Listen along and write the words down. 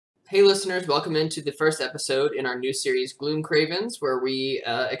Hey listeners, welcome into the first episode in our new series, Gloomcravens, where we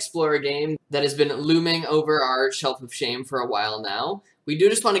explore a game that has been looming over our shelf of shame for a while now. We do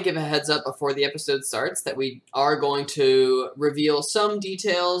just want to give a heads up before the episode starts that we are going to reveal some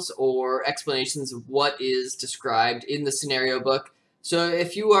details or explanations of what is described in the scenario book. So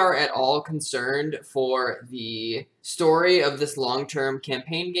if you are at all concerned for the story of this long-term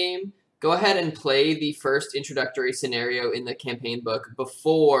campaign game, go ahead and play the first introductory scenario in the campaign book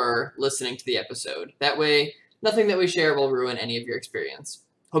before listening to the episode. That way, nothing that we share will ruin any of your experience.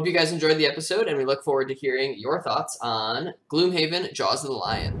 Hope you guys enjoyed the episode, and we look forward to hearing your thoughts on Gloomhaven Jaws of the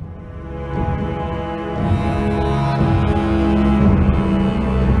Lion.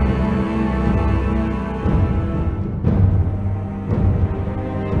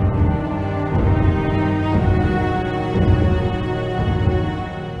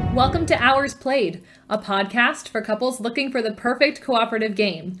 Welcome to Hours Played, a podcast for couples looking for the perfect cooperative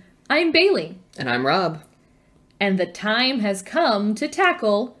game. I'm Bailey. And I'm Rob. And the time has come to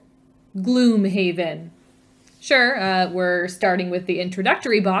tackle Gloomhaven. Sure, we're starting with the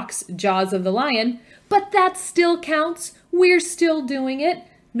introductory box, Jaws of the Lion, but that still counts. We're still doing it,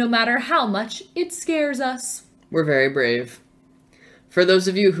 no matter how much it scares us. We're very brave. For those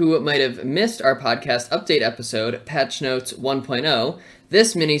of you who might have missed our podcast update episode, Patch Notes 1.0,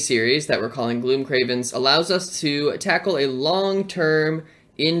 this mini-series that we're calling Gloomcravens allows us to tackle a long-term,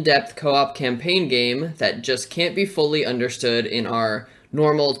 in-depth co-op campaign game that just can't be fully understood in our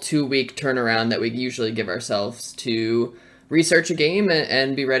normal 2-week turnaround that we usually give ourselves to research a game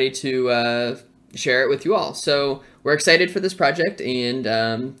and be ready to share it with you all. So we're excited for this project, and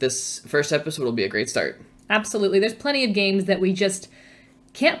this first episode will be a great start. Absolutely. There's plenty of games that we just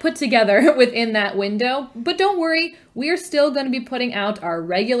can't put together within that window, but don't worry, we are still going to be putting out our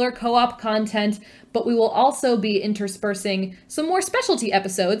regular co-op content, but we will also be interspersing some more specialty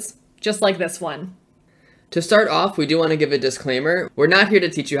episodes, just like this one. To start off, we do want to give a disclaimer. We're not here to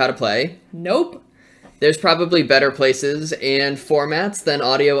teach you how to play. Nope. There's probably better places and formats than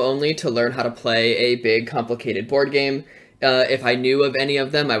audio only to learn how to play a big, complicated board game. If I knew of any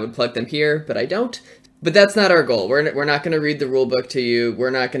of them, I would plug them here, but I don't. But that's not our goal. We're not going to read the rulebook to you. We're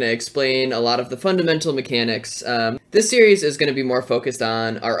not going to explain a lot of the fundamental mechanics. This series is going to be more focused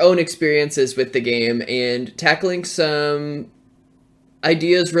on our own experiences with the game and tackling some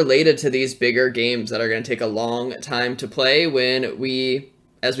ideas related to these bigger games that are going to take a long time to play when we,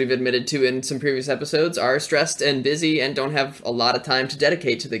 as we've admitted to in some previous episodes, are stressed and busy and don't have a lot of time to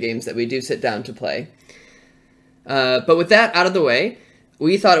dedicate to the games that we do sit down to play. But with that out of the way,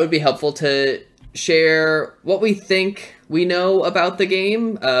 we thought it would be helpful to share what we think we know about the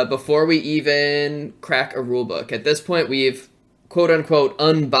game before we even crack a rulebook. At this point, we've quote-unquote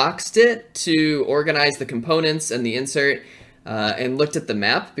unboxed it to organize the components and the insert and looked at the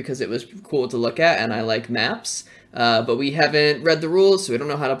map because it was cool to look at, and I like maps. But we haven't read the rules, so we don't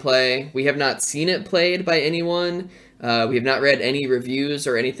know how to play. We have not seen it played by anyone. We have not read any reviews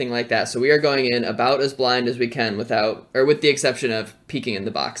or anything like that, so we are going in about as blind as we can with the exception of peeking in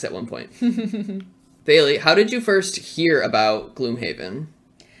the box at one point. Bailey, how did you first hear about Gloomhaven?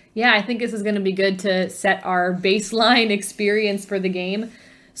 Yeah, I think this is going to be good to set our baseline experience for the game.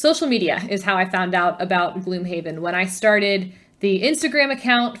 Social media is how I found out about Gloomhaven. When I started the Instagram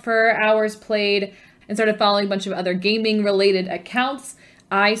account for Hours Played and started following a bunch of other gaming-related accounts,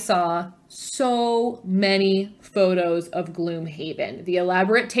 I saw so many photos of Gloomhaven. The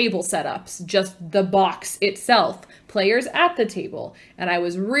elaborate table setups, just the box itself, players at the table. And I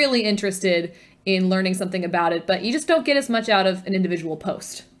was really interested in learning something about it, but you just don't get as much out of an individual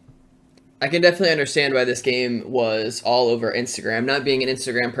post. I can definitely understand why this game was all over Instagram. Not being an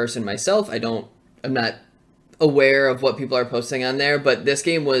Instagram person myself, I'm not aware of what people are posting on there, but this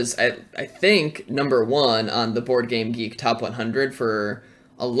game was, I think, number one on the Board Game Geek Top 100 for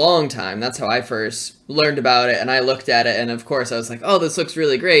a long time. That's how I first learned about it, and I looked at it, and of course I was like, oh, this looks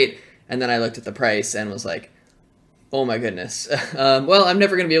really great, and then I looked at the price and was like, oh my goodness. Well, I'm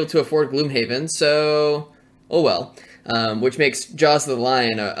never going to be able to afford Gloomhaven, so oh well. Which makes Jaws of the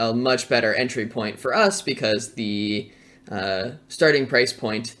Lion a much better entry point for us because the starting price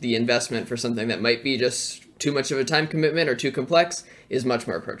point, the investment for something that might be just too much of a time commitment or too complex, is much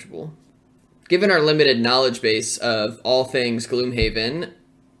more approachable. Given our limited knowledge base of all things Gloomhaven,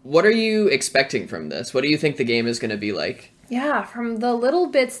 what are you expecting from this? What do you think the game is going to be like? Yeah, from the little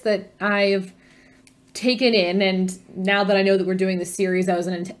bits that I've taken in, and now that I know that we're doing this series,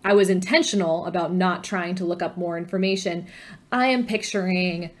 I was intentional about not trying to look up more information. I am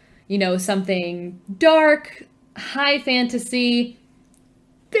picturing, something dark, high fantasy,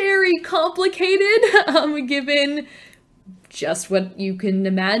 very complicated, given just what you can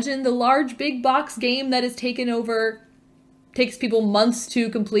imagine, the large big box game that is takes people months to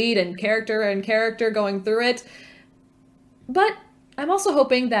complete and character going through it. But I'm also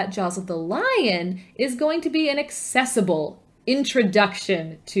hoping that Jaws of the Lion is going to be an accessible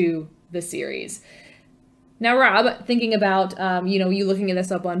introduction to the series. Now, Rob, thinking about, you looking at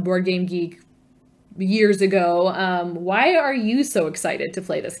this up on Board Game Geek years ago, why are you so excited to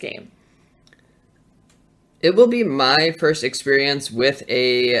play this game? It will be my first experience with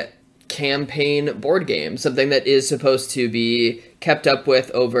a campaign board game, something that is supposed to be kept up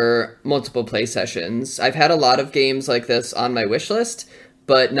with over multiple play sessions. I've had a lot of games like this on my wish list,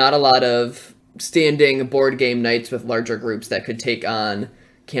 but not a lot of standing board game nights with larger groups that could take on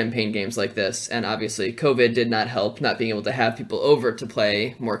campaign games like this. And obviously COVID did not help, not being able to have people over to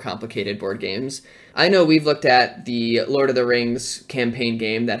play more complicated board games. I know we've looked at the Lord of the Rings campaign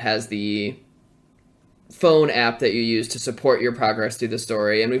game that has the phone app that you use to support your progress through the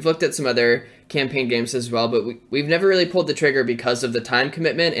story, and we've looked at some other campaign games as well, but we've never really pulled the trigger because of the time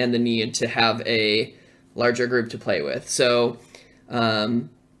commitment and the need to have a larger group to play with. So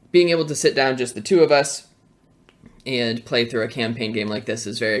being able to sit down, just the two of us, and play through a campaign game like this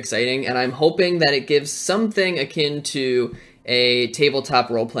is very exciting, and I'm hoping that it gives something akin to a tabletop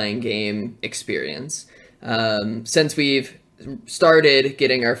role-playing game experience. Since we've started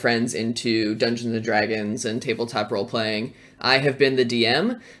getting our friends into Dungeons and Dragons and tabletop role-playing, I have been the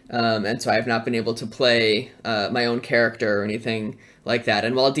DM, and so I have not been able to play my own character or anything like that.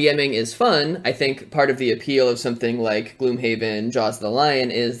 And while DMing is fun, I think part of the appeal of something like Gloomhaven Jaws of the Lion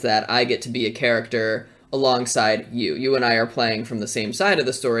is that I get to be a character alongside you. You and I are playing from the same side of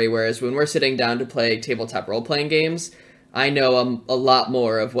the story, whereas when we're sitting down to play tabletop role-playing games, I know a lot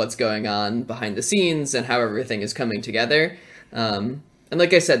more of what's going on behind the scenes and how everything is coming together. And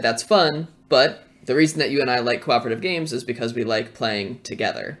like I said, that's fun, but the reason that you and I like cooperative games is because we like playing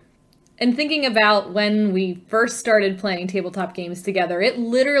together. And thinking about when we first started playing tabletop games together, it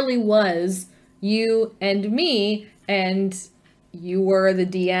literally was you and me, and you were the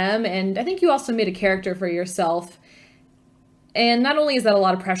DM, and I think you also made a character for yourself. And not only is that a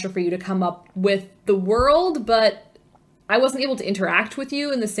lot of pressure for you to come up with the world, but I wasn't able to interact with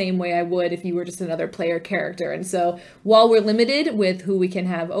you in the same way I would if you were just another player character. And so while we're limited with who we can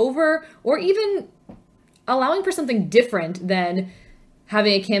have over, or even allowing for something different than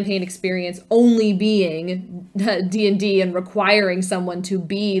having a campaign experience only being D&D and requiring someone to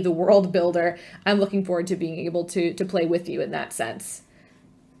be the world builder, I'm looking forward to being able to play with you in that sense.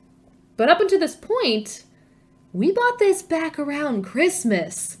 But up until this point, we bought this back around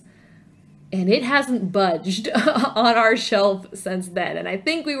Christmas, and it hasn't budged on our shelf since then. And I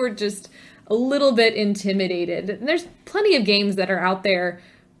think we were just a little bit intimidated. And there's plenty of games that are out there,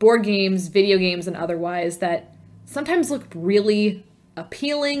 board games, video games, and otherwise, that sometimes look really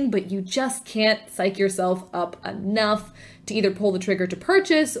appealing, but you just can't psych yourself up enough to either pull the trigger to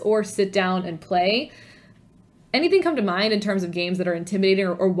purchase or sit down and play. Anything come to mind in terms of games that are intimidating,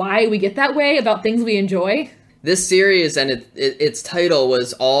 or why we get that way about things we enjoy? This series and its title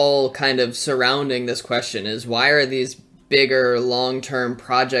was all kind of surrounding this question, is why are these bigger long-term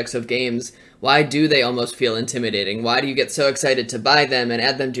projects of games, why do they almost feel intimidating? Why do you get so excited to buy them and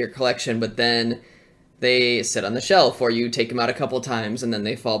add them to your collection, but then they sit on the shelf, or you take them out a couple times and then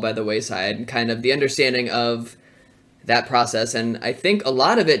they fall by the wayside? And kind of the understanding of that process. And I think a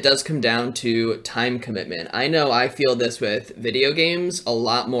lot of it does come down to time commitment. I know I feel this with video games a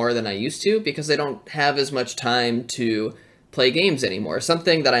lot more than I used to, because I don't have as much time to play games anymore.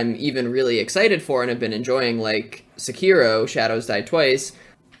 Something that I'm even really excited for and have been enjoying, like Sekiro, Shadows Die Twice.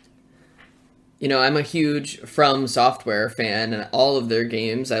 You know, I'm a huge From Software fan, and all of their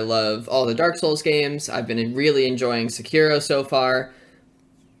games. I love all the Dark Souls games. I've been really enjoying Sekiro so far.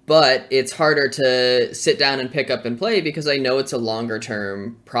 But it's harder to sit down and pick up and play because I know it's a longer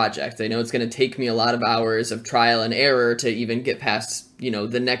term project. I know it's going to take me a lot of hours of trial and error to even get past,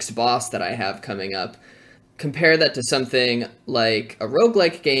 the next boss that I have coming up. Compare that to something like a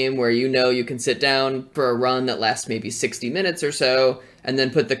roguelike game where you can sit down for a run that lasts maybe 60 minutes or so, and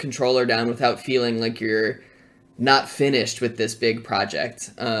then put the controller down without feeling like you're not finished with this big project,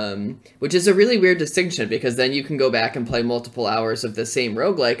 which is a really weird distinction, because then you can go back and play multiple hours of the same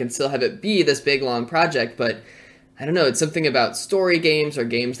roguelike and still have it be this big, long project. But I don't know, it's something about story games or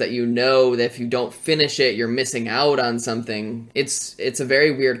games that that if you don't finish it, you're missing out on something. It's a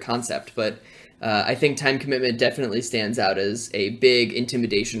very weird concept, but I think time commitment definitely stands out as a big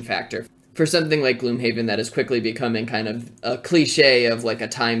intimidation factor for something like Gloomhaven that is quickly becoming kind of a cliche of like a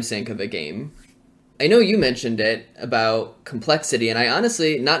time sink of a game. I know you mentioned it about complexity, and I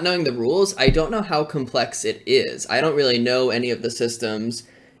honestly, not knowing the rules, I don't know how complex it is. I don't really know any of the systems.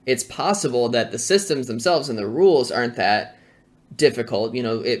 It's possible that the systems themselves and the rules aren't that difficult. You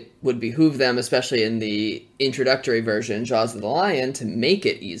know, it would behoove them, especially in the introductory version, Jaws of the Lion, to make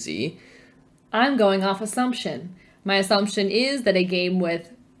it easy. I'm going off assumption. My assumption is that a game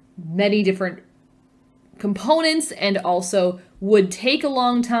with many different components and also would take a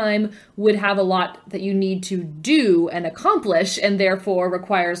long time, would have a lot that you need to do and accomplish, and therefore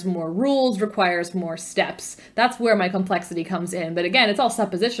requires more rules, requires more steps. That's where my complexity comes in. But again, it's all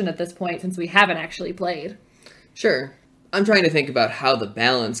supposition at this point since we haven't actually played. Sure. I'm trying to think about how the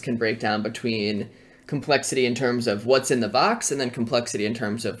balance can break down between complexity in terms of what's in the box and then complexity in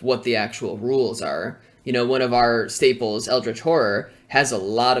terms of what the actual rules are. You know, one of our staples, Eldritch Horror, has a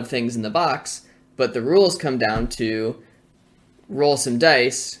lot of things in the box, but the rules come down to roll some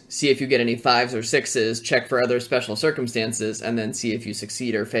dice, see if you get any 5s or 6s, check for other special circumstances, and then see if you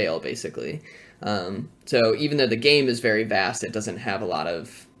succeed or fail, basically. So even though the game is very vast, it doesn't have a lot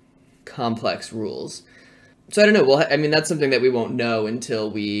of complex rules. So I don't know. Well, I mean, that's something that we won't know until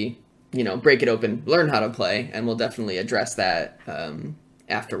we, you know, break it open, learn how to play, and we'll definitely address that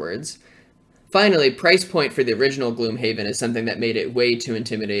afterwards. Finally, price point for the original Gloomhaven is something that made it way too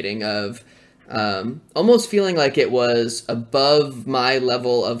intimidating, of almost feeling like it was above my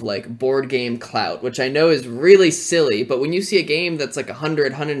level of like board game clout, which I know is really silly, but when you see a game that's like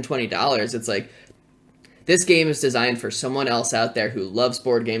 $100, $120, it's like, this game is designed for someone else out there who loves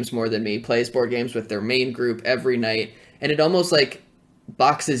board games more than me, plays board games with their main group every night, and it almost like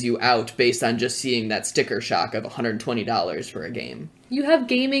boxes you out based on just seeing that sticker shock of $120 for a game. You have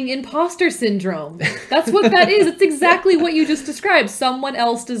gaming imposter syndrome. That's what that is. It's exactly what you just described. Someone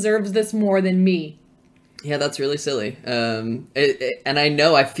else deserves this more than me. Yeah, that's really silly. And I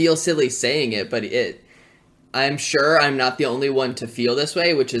know I feel silly saying it, but I'm sure I'm not the only one to feel this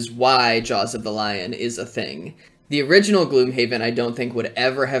way, which is why Jaws of the Lion is a thing. The original Gloomhaven, I don't think, would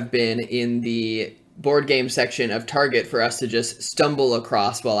ever have been in the board game section of Target for us to just stumble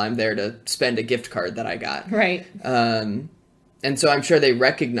across while I'm there to spend a gift card that I got. Right. And so I'm sure they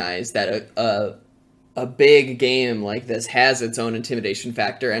recognize that a big game like this has its own intimidation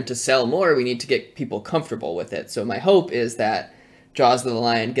factor, and to sell more, we need to get people comfortable with it. So my hope is that Jaws of the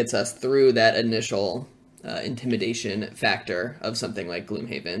Lion gets us through that initial intimidation factor of something like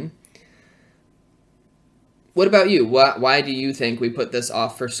Gloomhaven. What about you? Why do you think we put this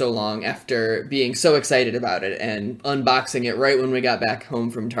off for so long after being so excited about it and unboxing it right when we got back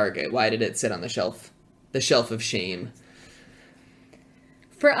home from Target? Why did it sit on the shelf of shame?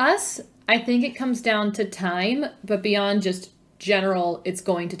 For us, I think it comes down to time, but beyond just general, it's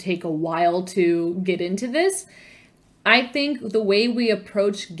going to take a while to get into this. I think the way we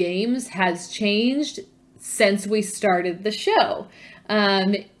approach games has changed since we started the show.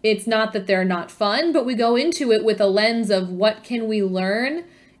 It's not that they're not fun, but we go into it with a lens of what can we learn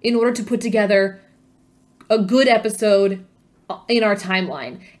in order to put together a good episode in our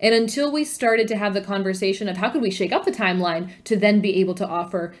timeline. And until we started to have the conversation of how could we shake up the timeline to then be able to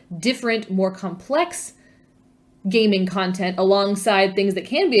offer different, more complex gaming content alongside things that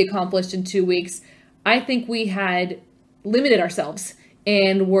can be accomplished in 2 weeks, I think we had limited ourselves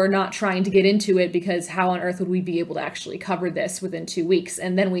and we're not trying to get into it because how on earth would we be able to actually cover this within 2 weeks?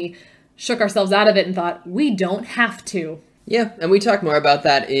 And then we shook ourselves out of it and thought, we don't have to. Yeah, and we talk more about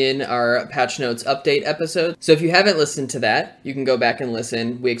that in our Patch Notes update episode. So if you haven't listened to that, you can go back and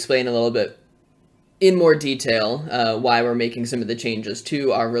listen. We explain a little bit in more detail why we're making some of the changes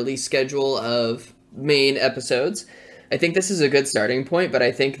to our release schedule of main episodes. I think this is a good starting point, but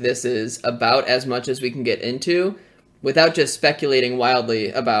I think this is about as much as we can get into without just speculating wildly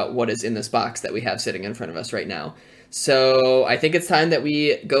about what is in this box that we have sitting in front of us right now. So I think it's time that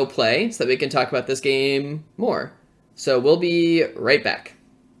we go play so that we can talk about this game more. So we'll be right back.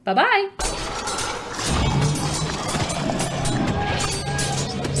 Bye-bye.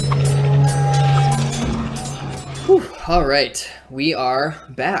 Whew. All right, we are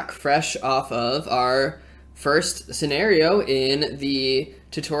back, fresh off of our first scenario in the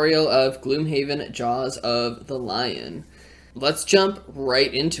tutorial of Gloomhaven Jaws of the Lion. Let's jump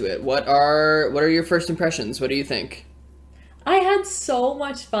right into it. What are your first impressions? What do you think? I had so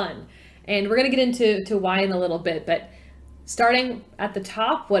much fun. And we're going to get into why in a little bit, but starting at the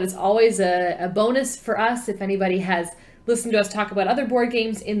top, what is always a bonus for us, if anybody has listened to us talk about other board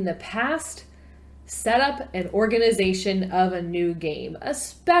games in the past, set up an organization of a new game,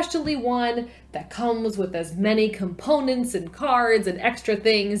 especially one that comes with as many components and cards and extra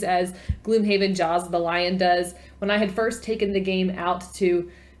things as Gloomhaven Jaws of the Lion does. When I had first taken the game out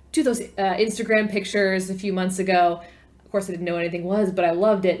to do those Instagram pictures a few months ago. Of course, I didn't know what anything was, but I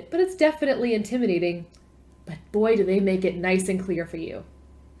loved it. But it's definitely intimidating. But boy, do they make it nice and clear for you.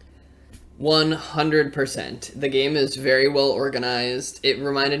 100%. The game is very well organized. It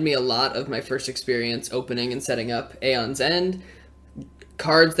reminded me a lot of my first experience opening and setting up Aeon's End.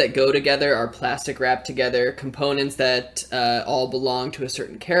 Cards that go together are plastic wrapped together. Components that all belong to a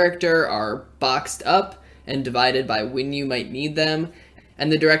certain character are boxed up and divided by when you might need them.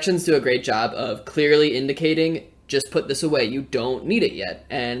 And the directions do a great job of clearly indicating, just put this away, you don't need it yet.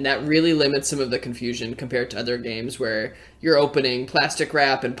 And that really limits some of the confusion compared to other games where you're opening plastic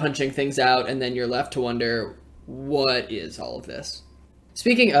wrap and punching things out, and then you're left to wonder, what is all of this?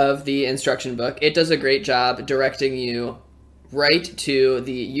 Speaking of the instruction book, it does a great job directing you right to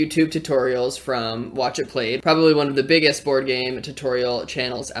the YouTube tutorials from Watch It Played, probably one of the biggest board game tutorial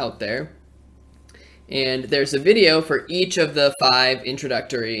channels out there. And there's a video for each of the 5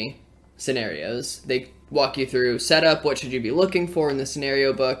 introductory scenarios. They walk you through setup, what should you be looking for in the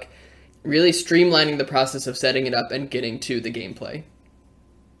scenario book, really streamlining the process of setting it up and getting to the gameplay.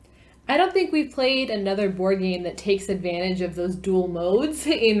 I don't think we've played another board game that takes advantage of those dual modes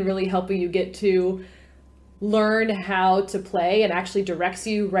in really helping you get to learn how to play and actually directs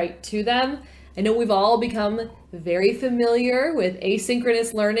you right to them. I know we've all become very familiar with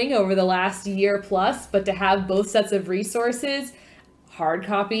asynchronous learning over the last year plus, but to have both sets of resources, hard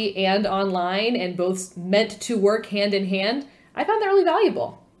copy and online, and both meant to work hand in hand, I found that really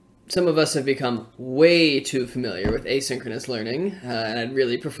valuable. Some of us have become way too familiar with asynchronous learning, and I'd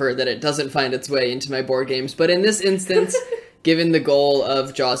really prefer that it doesn't find its way into my board games. But in this instance, given the goal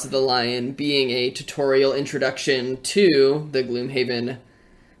of Jaws of the Lion being a tutorial introduction to the Gloomhaven,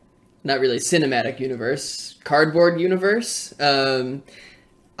 not really cinematic universe, cardboard universe,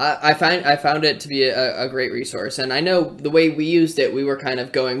 I found it to be a great resource. And I know the way we used it, we were kind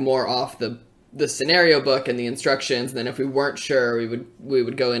of going more off the scenario book and the instructions, and then if we weren't sure, we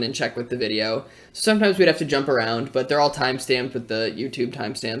would go in and check with the video. Sometimes we'd have to jump around, but they're all timestamped with the YouTube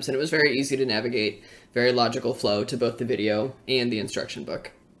timestamps, and it was very easy to navigate, very logical flow to both the video and the instruction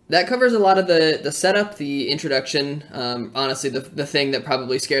book. That covers a lot of the setup, the introduction. Honestly, the thing that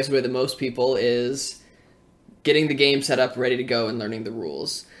probably scares away the most people is getting the game set up, ready to go, and learning the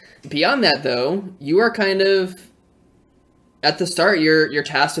rules. Beyond that, though, you are kind of, at the start, you're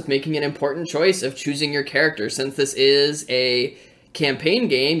tasked with making an important choice of choosing your character. Since this is a campaign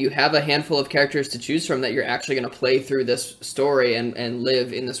game, you have a handful of characters to choose from that you're actually going to play through this story and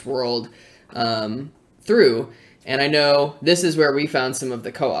live in this world through. And I know this is where we found some of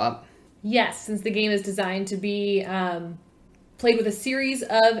the co-op. Yes, since the game is designed to be played with a series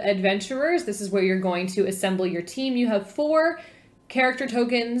of adventurers, this is where you're going to assemble your team. You have 4 character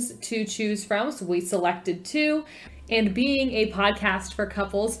tokens to choose from, so we selected 2. And being a podcast for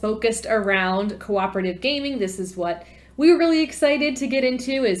couples focused around cooperative gaming, this is what we were really excited to get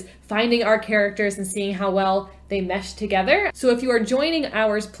into, is finding our characters and seeing how well they mesh together. So if you are joining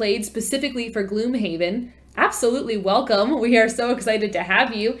ours played specifically for Gloomhaven, absolutely welcome. We are so excited to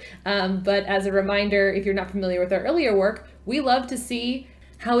have you. But as a reminder, if you're not familiar with our earlier work, we love to see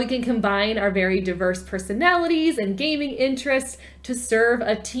how we can combine our very diverse personalities and gaming interests to serve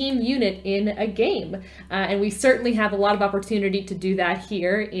a team unit in a game. And we certainly have a lot of opportunity to do that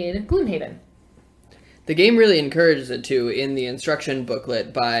here in Gloomhaven. The game really encourages it too in the instruction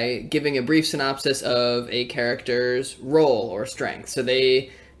booklet by giving a brief synopsis of a character's role or strength. So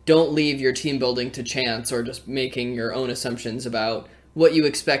they don't leave your team building to chance or just making your own assumptions about what you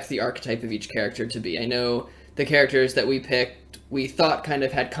expect the archetype of each character to be. I know the characters that we picked, we thought kind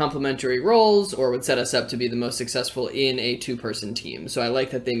of had complementary roles or would set us up to be the most successful in a 2-person team. So I like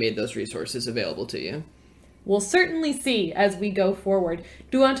that they made those resources available to you. We'll certainly see as we go forward.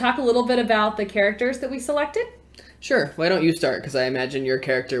 Do you want to talk a little bit about the characters that we selected? Sure. Why don't you start? Because I imagine your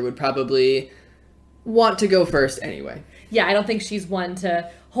character would probably want to go first anyway. Yeah, I don't think she's one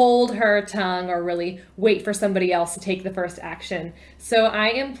to hold her tongue or really wait for somebody else to take the first action. So I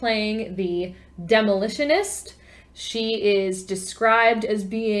am playing the Demolitionist. She is described as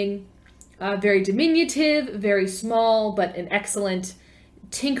being very diminutive, very small, but an excellent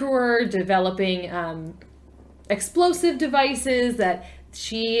tinkerer, developing explosive devices that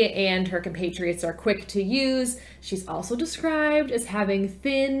she and her compatriots are quick to use. She's also described as having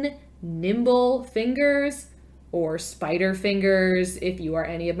thin, nimble fingers, or spider fingers if you are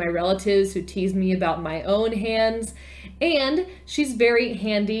any of my relatives who tease me about my own hands. And she's very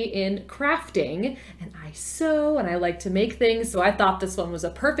handy in crafting, and I sew and I like to make things, so I thought this one was a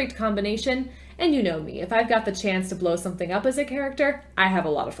perfect combination. And you know me, if I've got the chance to blow something up as a character, I have a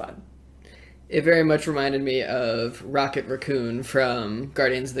lot of fun. It very much reminded me of Rocket Raccoon from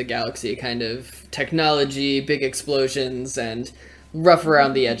Guardians of the Galaxy, kind of technology, big explosions, and rough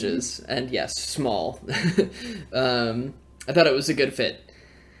around the edges, and yes, small. I thought it was a good fit.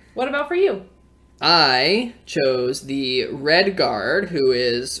 What about for you? I chose the Red Guard, who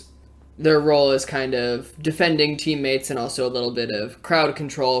is, their role is kind of defending teammates and also a little bit of crowd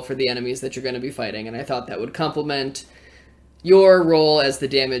control for the enemies that you're going to be fighting, and I thought that would complement your role as the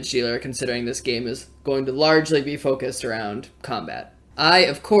damage dealer, considering this game is going to largely be focused around combat. I,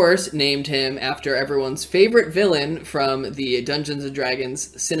 of course, named him after everyone's favorite villain from the Dungeons & Dragons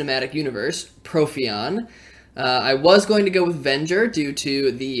cinematic universe, Profion. I was going to go with Venger due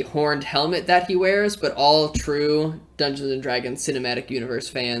to the horned helmet that he wears, but all true Dungeons & Dragons cinematic universe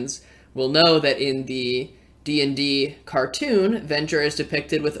fans will know that in the D&D cartoon, Venger is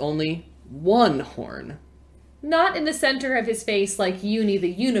depicted with only one horn. Not in the center of his face like Uni the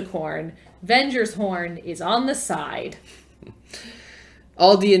unicorn. Venger's horn is on the side.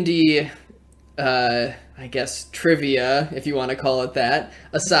 All D&D, I guess, trivia, if you want to call it that,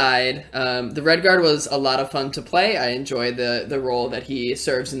 aside, the Red Guard was a lot of fun to play. I enjoy the role that he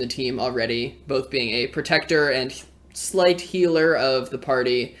serves in the team already, both being a protector and slight healer of the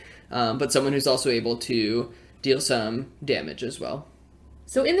party, but someone who's also able to deal some damage as well.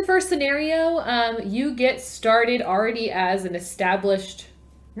 So in the first scenario, you get started already as an established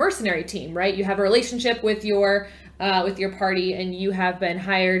mercenary team, right? You have a relationship with your party, and you have been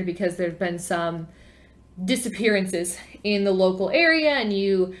hired because there's been some disappearances in the local area, and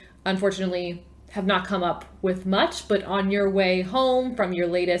you unfortunately have not come up with much, but on your way home from your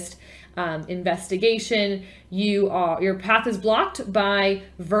latest investigation, your path is blocked by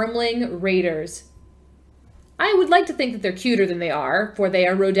vermling raiders. I would like to think that they're cuter than they are, for they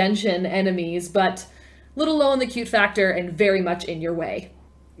are rodentian enemies, but little low on the cute factor and very much in your way.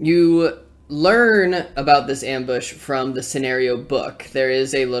 You learn about this ambush from the scenario book. There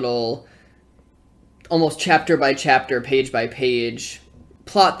is a little, almost chapter by chapter, page by page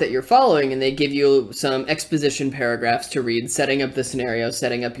plot that you're following, and they give you some exposition paragraphs to read, setting up the scenario,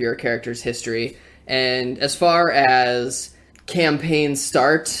 setting up your character's history. And as far as campaigns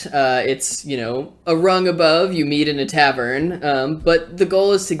start, it's, a rung above, you meet in a tavern, but the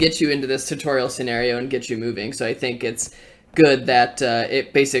goal is to get you into this tutorial scenario and get you moving, so I think it's good that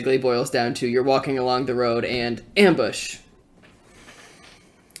it basically boils down to you're walking along the road and ambush.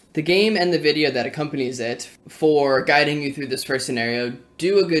 The game and the video that accompanies it for guiding you through this first scenario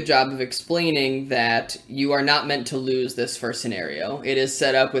do a good job of explaining that you are not meant to lose this first scenario. It is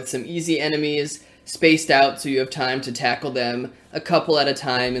set up with some easy enemies, spaced out so you have time to tackle them a couple at a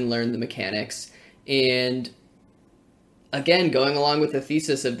time and learn the mechanics. And again, going along with the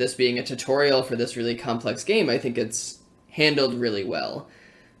thesis of this being a tutorial for this really complex game, I think it's handled really well.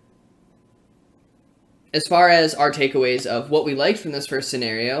 As far as our takeaways of what we liked from this first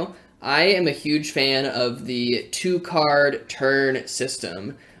scenario, I am a huge fan of the 2-card turn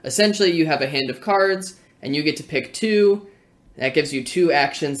system. Essentially, you have a hand of cards, and you get to pick 2. That gives you 2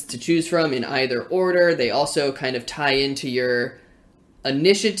 actions to choose from in either order. They also kind of tie into your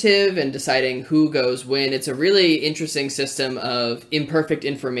initiative and deciding who goes when. It's a really interesting system of imperfect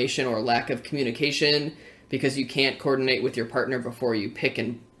information or lack of communication because you can't coordinate with your partner before you pick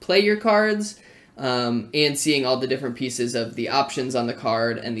and play your cards, and seeing all the different pieces of the options on the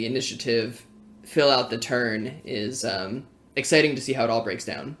card and the initiative fill out the turn is exciting to see how it all breaks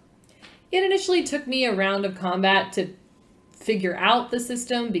down. It initially took me a round of combat to figure out the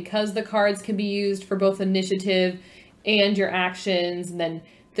system because the cards can be used for both initiative and your actions, and then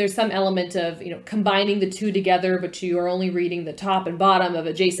there's some element of combining the 2 together, but you are only reading the top and bottom of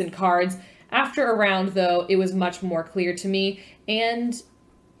adjacent cards. After a round, though, it was much more clear to me, and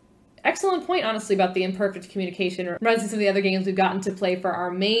excellent point, honestly, about the imperfect communication. It reminds me of some of the other games we've gotten to play for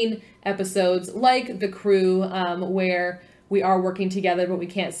our main episodes, like The Crew, where we are working together, but we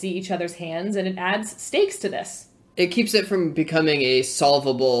can't see each other's hands, and it adds stakes to this. It keeps it from becoming a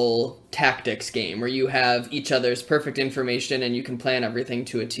solvable tactics game where you have each other's perfect information and you can plan everything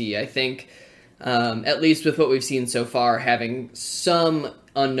to a T. I think, at least with what we've seen so far, having some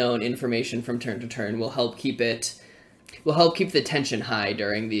unknown information from turn to turn will help keep the tension high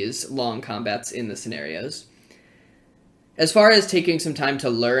during these long combats in the scenarios. As far as taking some time to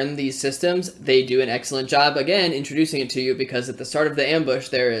learn these systems, they do an excellent job, again, introducing it to you, because at the start of the ambush,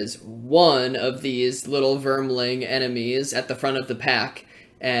 there is one of these little vermling enemies at the front of the pack,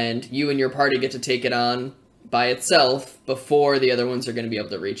 and you and your party get to take it on by itself before the other ones are going to be able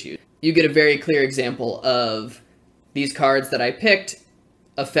to reach you. You get a very clear example of these cards that I picked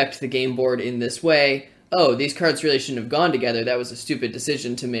affect the game board in this way. oh, these cards really shouldn't have gone together. That was a stupid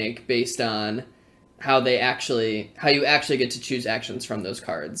decision to make based on how you actually get to choose actions from those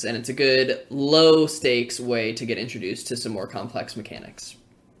cards. And it's a good low stakes way to get introduced to some more complex mechanics.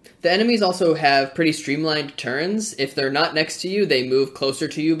 The enemies also have pretty streamlined turns. If they're not next to you, they move closer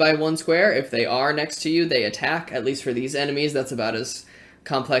to you by 1 square. If they are next to you, they attack. At least for these enemies, that's about as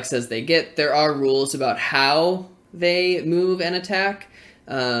complex as they get. There are rules about how they move and attack,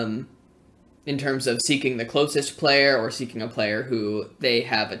 in terms of seeking the closest player or seeking a player who they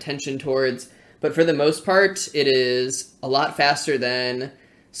have attention towards. But for the most part, it is a lot faster than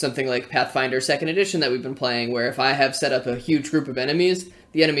something like Pathfinder 2nd Edition that we've been playing, where if I have set up a huge group of enemies,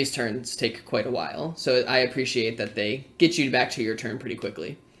 the enemies' turns take quite a while. So I appreciate that they get you back to your turn pretty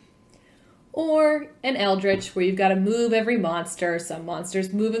quickly. Or an Eldritch, where you've got to move every monster. Some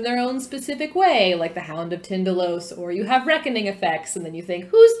monsters move in their own specific way, like the Hound of Tyndalos, or you have reckoning effects, and then you think,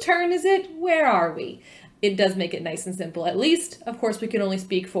 whose turn is it? Where are we? It does make it nice and simple. At least, of course, we can only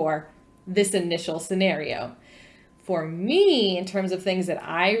speak for this initial scenario. For me, in terms of things that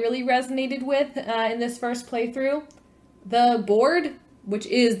I really resonated with in this first playthrough, the board, which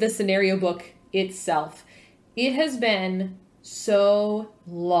is the scenario book itself, it has been so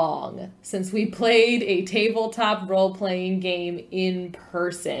long since we played a tabletop role-playing game in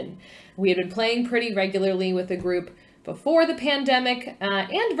person. We had been playing pretty regularly with a group before the pandemic,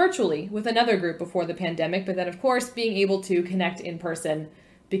 and virtually with another group before the pandemic, but then of course being able to connect in person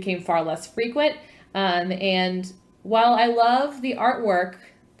became far less frequent. And while I love the artwork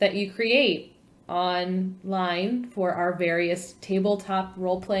that you create online for our various tabletop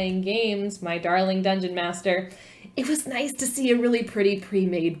role-playing games, my darling Dungeon Master, it was nice to see a really pretty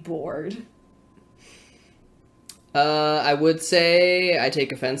pre-made board. I would say I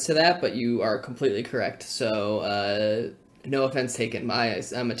take offense to that, but you are completely correct. So, no offense taken.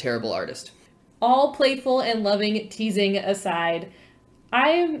 I'm a terrible artist. All playful and loving teasing aside,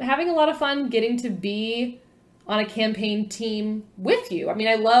 I'm having a lot of fun getting to be on a campaign team with you. I mean,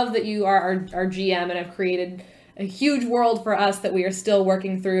 I love that you are our GM and have created a huge world for us that we are still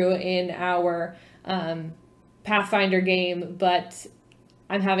working through in our Pathfinder game, but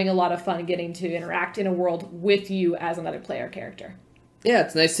I'm having a lot of fun getting to interact in a world with you as another player character. Yeah,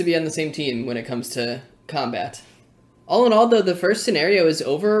 it's nice to be on the same team when it comes to combat. All in all, though, the first scenario is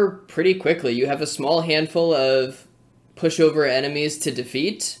over pretty quickly. You have a small handful of pushover enemies to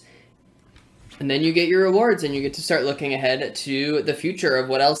defeat, and then you get your rewards, and you get to start looking ahead to the future of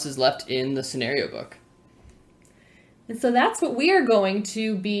what else is left in the scenario book. And so that's what we are going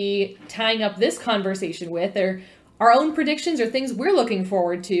to be tying up this conversation with, or our own predictions or things we're looking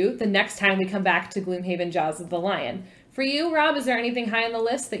forward to the next time we come back to Gloomhaven Jaws of the Lion. For you, Rob, is there anything high on the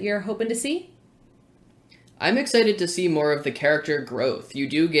list that you're hoping to see? I'm excited to see more of the character growth. You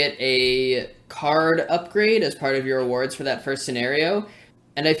do get a card upgrade as part of your rewards for that first scenario,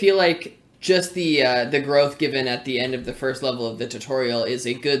 and I feel like just the growth given at the end of the first level of the tutorial is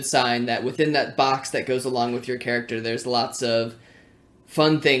a good sign that within that box that goes along with your character, there's lots of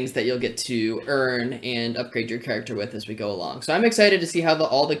fun things that you'll get to earn and upgrade your character with as we go along. So I'm excited to see how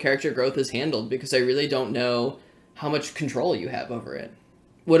all the character growth is handled, because I really don't know how much control you have over it.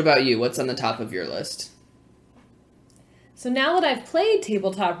 What about you? What's on the top of your list? So now that I've played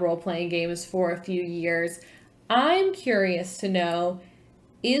tabletop role-playing games for a few years, I'm curious to know,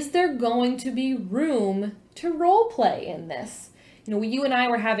 is there going to be room to roleplay in this? You know, you and I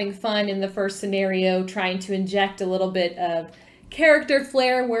were having fun in the first scenario, trying to inject a little bit of character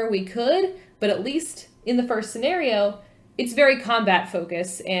flair where we could, but at least in the first scenario, it's very combat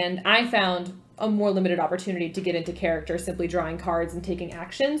focused, and I found a more limited opportunity to get into character, simply drawing cards and taking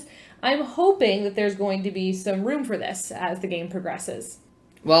actions. I'm hoping that there's going to be some room for this as the game progresses.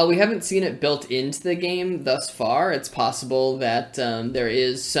 While we haven't seen it built into the game thus far, it's possible that there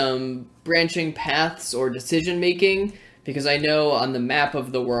is some branching paths or decision-making, because I know on the map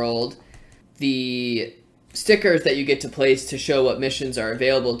of the world, the stickers that you get to place to show what missions are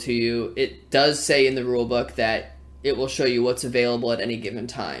available to you, it does say in the rulebook that it will show you what's available at any given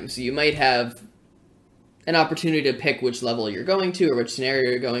time. So you might have an opportunity to pick which level you're going to or which scenario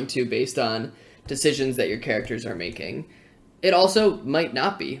you're going to based on decisions that your characters are making. It also might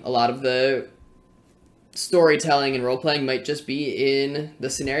not be. A lot of the storytelling and role-playing might just be in the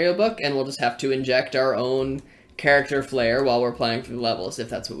scenario book, and we'll just have to inject our own character flair while we're playing through the levels, if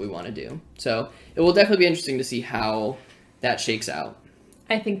that's what we want to do. So it will definitely be interesting to see how that shakes out.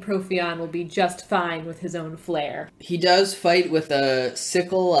 I think Profion will be just fine with his own flair. He does fight with a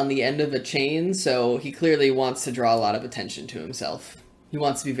sickle on the end of a chain, so he clearly wants to draw a lot of attention to himself. He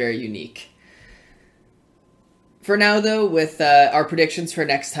wants to be very unique. For now, though, with our predictions for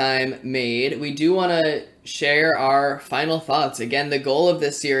next time made, we do want to share our final thoughts. Again, the goal of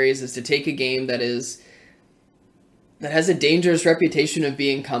this series is to take a game that has a dangerous reputation of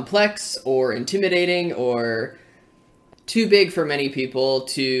being complex or intimidating or too big for many people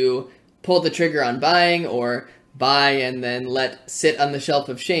to pull the trigger on buying or buy and then let sit on the shelf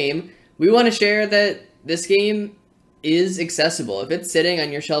of shame. We want to share that this game is accessible. If it's sitting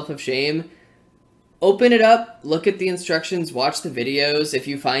on your shelf of shame, open it up, look at the instructions, watch the videos if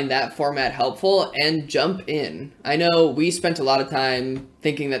you find that format helpful, and jump in. I know we spent a lot of time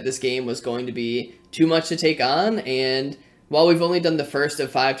thinking that this game was going to be too much to take on, and while we've only done the first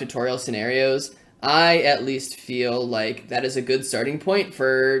of 5 tutorial scenarios, I at least feel like that is a good starting point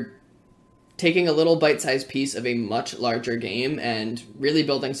for taking a little bite-sized piece of a much larger game and really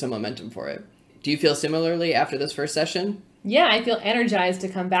building some momentum for it. Do you feel similarly after this first session? Yeah, I feel energized to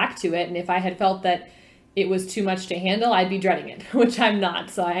come back to it, and if I had felt that it was too much to handle, I'd be dreading it, which I'm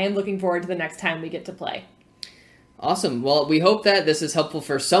not, so I am looking forward to the next time we get to play. Awesome. Well, we hope that this is helpful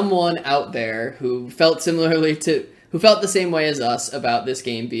for someone out there who felt the same way as us about this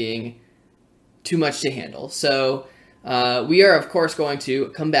game being too much to handle. So we are, of course, going to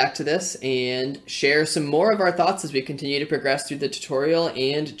come back to this and share some more of our thoughts as we continue to progress through the tutorial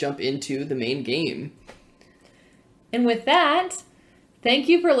and jump into the main game. And with that, thank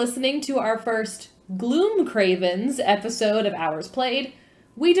you for listening to our first Gloomcravens episode of Hours Played.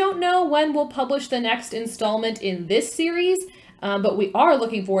 We don't know when we'll publish the next installment in this series, but we are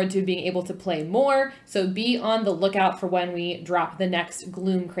looking forward to being able to play more, so be on the lookout for when we drop the next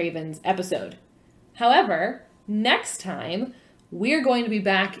Gloomcravens episode. However, next time, we're going to be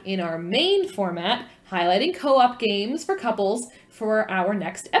back in our main format, highlighting co-op games for couples for our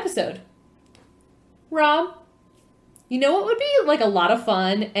next episode. Rob, you know what would be like a lot of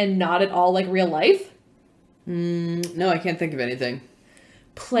fun and not at all like real life? No, I can't think of anything.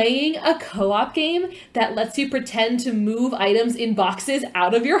 Playing a co-op game that lets you pretend to move items in boxes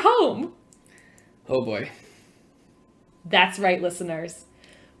out of your home. Oh boy. That's right, listeners.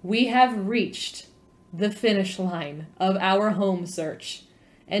 We have reached the finish line of our home search.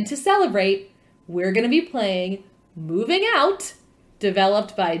 And to celebrate, we're going to be playing Moving Out,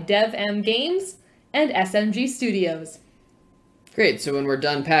 developed by DevM Games and SMG Studios. Great, so when we're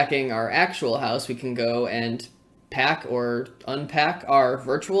done packing our actual house, we can go and pack or unpack our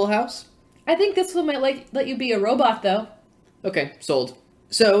virtual house? I think this one might let you be a robot, though. Okay, sold.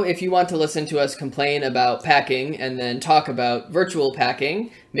 So if you want to listen to us complain about packing and then talk about virtual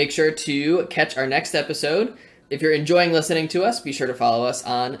packing, make sure to catch our next episode. If you're enjoying listening to us, be sure to follow us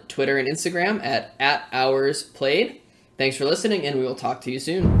on Twitter and Instagram at @HoursPlayed. Thanks for listening, and we will talk to you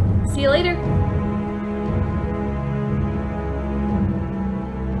soon. See you later.